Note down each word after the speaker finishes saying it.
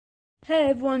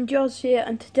Hey everyone, Josh here,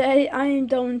 and today I am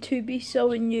going to be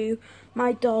showing you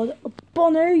my dog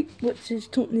Bonnie, which is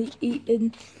currently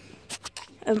eating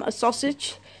a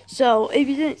sausage. So if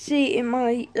you didn't see it in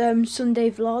my Sunday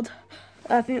vlog,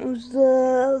 I think it was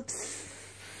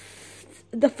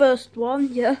the first one,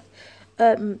 yeah.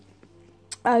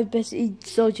 I basically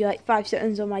showed you like 5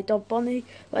 seconds on my dog Bonnie,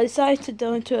 but I decided to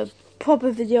go into a proper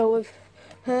video with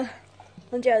her.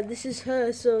 And yeah, this is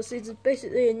her, so she's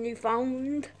basically a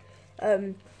Newfoundland.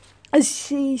 As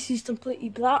she's completely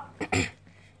black.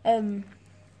 Yeah,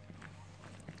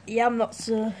 I'm not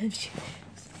sure if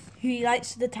he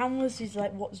likes the cameras. He's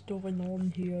like, what's going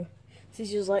on here? She's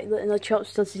just like letting her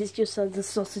chops, so she's just had the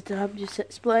sausage that I've just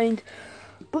explained.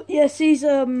 But yeah, she's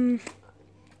 8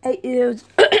 years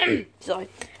sorry,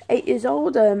 8 years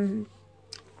old.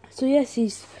 So yeah,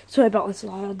 she's sorry about this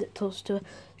lie that touched her.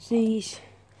 She's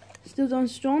still going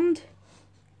strong.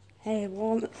 Hey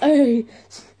everyone.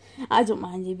 I don't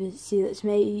mind if you see that's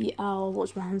me. I'll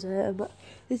watch my hands later. But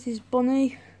this is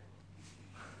Bonnie.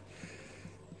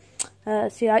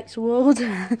 She likes the world.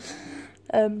 Yeah,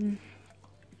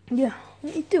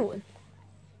 what are you doing?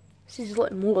 She's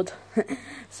letting wood.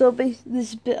 So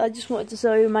this bit, I just wanted to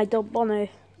show you my dog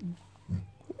Bonnie.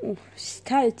 Oh, she's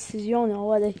tired. She's yawning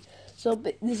already. So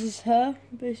this is her.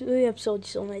 Basically, I've showed you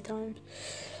so many times.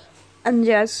 And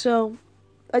yeah, so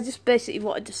I just basically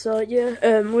wanted to show you.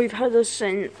 We've had her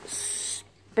since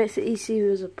basically she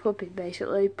was a puppy.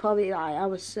 Basically, probably like I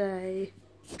would say.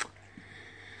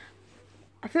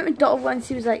 I think we got her when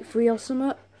she was like 3 or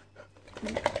something.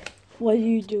 What are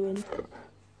you doing?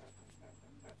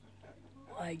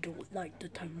 I don't like the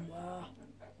camera.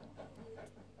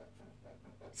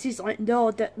 She's like, no,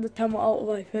 get the camera out of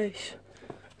my face.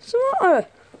 So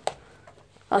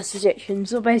that's suggestion.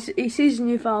 So basically, she's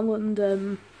Newfoundland.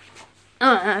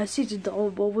 She's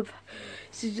adorable.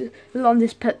 She's the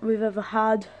longest pet we've ever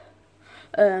had.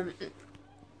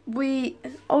 We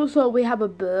have a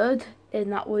bird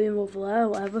in that room over there, or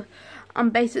whatever.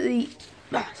 And basically,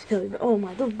 oh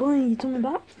my dog, Bonnie, you coming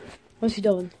back? What's she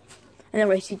doing?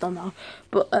 Anyway, she's done now.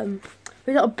 But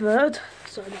we got a bird.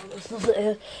 Sorry, no, that's not it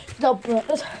here. We got a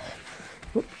bird.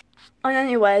 And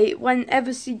anyway,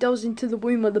 whenever she goes into the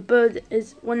room where the bird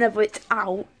is, whenever it's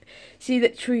out, she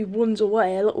literally runs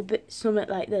away a little bit, something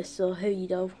like this. So here you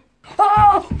go.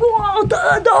 Oh, what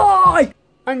die!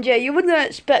 And yeah, you wouldn't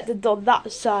expect a dog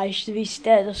that size to be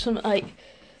scared or something like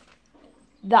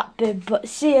that big, but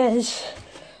she is.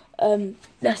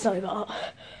 Sorry about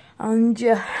that. And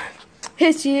yeah,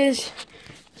 here she is,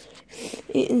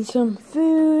 eating some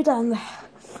food and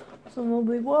some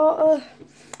lovely water.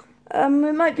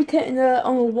 We might be taking her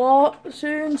on a walk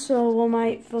soon, so we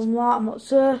might film that, I'm not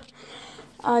sure.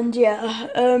 And yeah,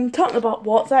 talking about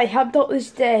walks, I have got this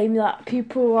game that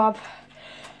people have,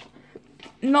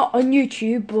 not on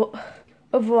YouTube, but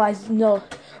otherwise,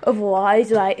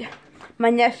 like, my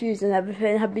nephews and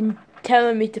everything have been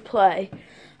telling me to play.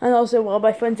 And also, well,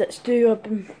 my friends at school have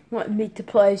been wanting me to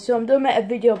play, so I'm going to make a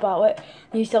video about it,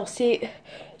 and you shall see it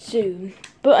soon.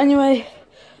 But anyway,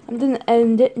 I'm going to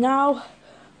end it now.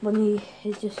 Bonnie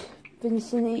is just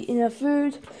finishing eating her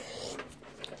food.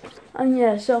 And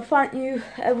yeah, so thank you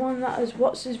everyone that has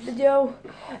watched this video.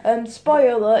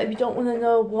 Spoiler alert, if you don't want to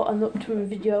know what an up to in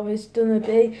video is gonna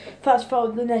be, fast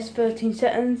forward the next 13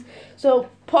 seconds. So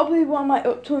probably one of my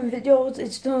up to in videos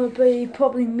is gonna be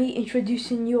probably me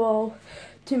introducing you all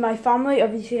to my family.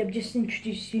 Obviously I've just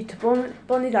introduced you to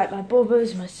Bonnie, like my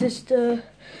brothers, my sister,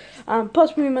 and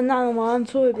possibly my nan and my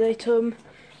aunt later.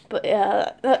 But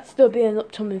yeah, that's still be an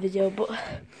upcoming video. But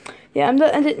yeah, I'm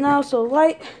gonna end it now. So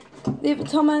like, leave a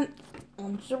comment,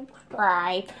 and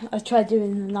subscribe. I tried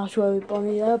doing the natural with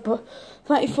Bonnie there, but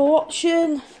thank you for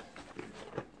watching.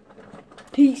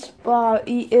 Peace while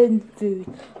eating food.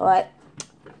 Alright,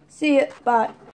 see you. Bye.